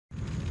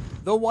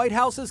The White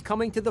House is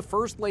coming to the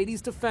First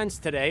Lady's defense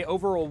today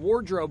over a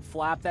wardrobe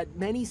flap that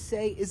many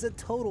say is a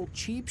total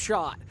cheap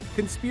shot.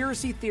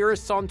 Conspiracy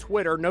theorists on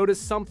Twitter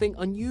noticed something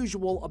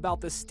unusual about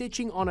the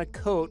stitching on a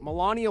coat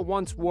Melania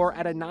once wore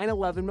at a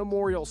 9/11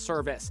 memorial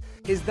service.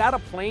 Is that a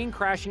plane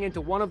crashing into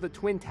one of the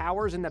Twin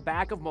Towers in the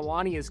back of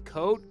Melania's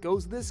coat?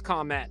 Goes this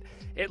comment.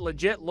 It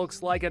legit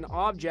looks like an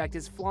object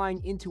is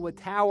flying into a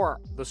tower.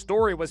 The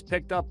story was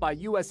picked up by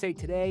USA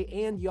Today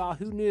and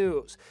Yahoo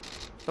News.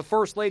 The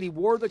First Lady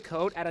wore the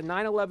coat at a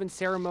 9/11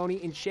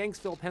 ceremony in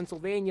Shanksville,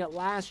 Pennsylvania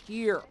last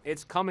year.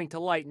 It's coming to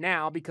light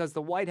now because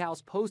the White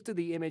House posted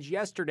the image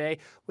yesterday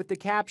with the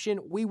caption,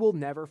 "We will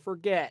never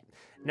forget."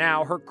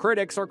 Now, her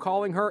critics are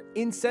calling her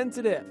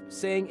insensitive,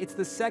 saying it's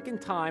the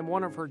second time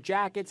one of her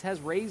jackets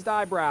has raised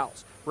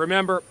eyebrows.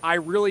 Remember, I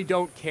really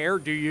don't care,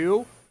 do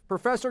you?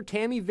 Professor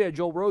Tammy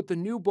Vigil wrote the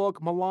new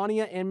book,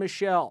 Melania and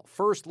Michelle,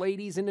 First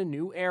Ladies in a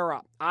New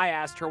Era. I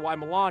asked her why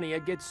Melania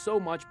gets so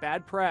much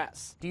bad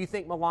press. Do you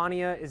think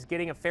Melania is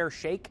getting a fair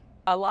shake?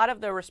 A lot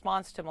of the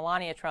response to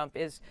Melania Trump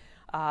is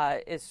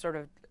sort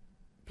of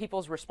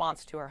people's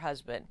response to her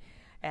husband.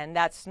 And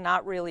that's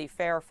not really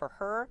fair for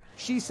her.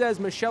 She says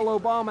Michelle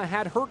Obama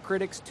had her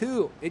critics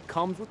too. It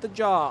comes with the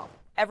job.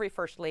 Every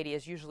First Lady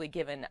is usually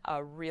given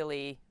a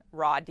really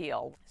raw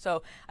deal.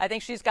 So I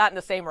think she's gotten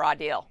the same raw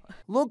deal.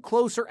 Look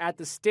closer at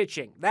the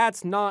stitching.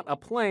 That's not a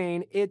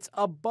plane, it's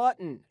a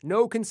button.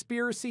 No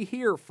conspiracy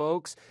here,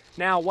 folks.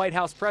 Now, White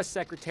House Press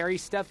Secretary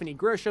Stephanie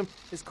Grisham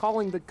is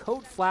calling the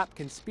coat flap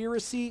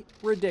conspiracy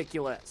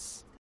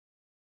ridiculous.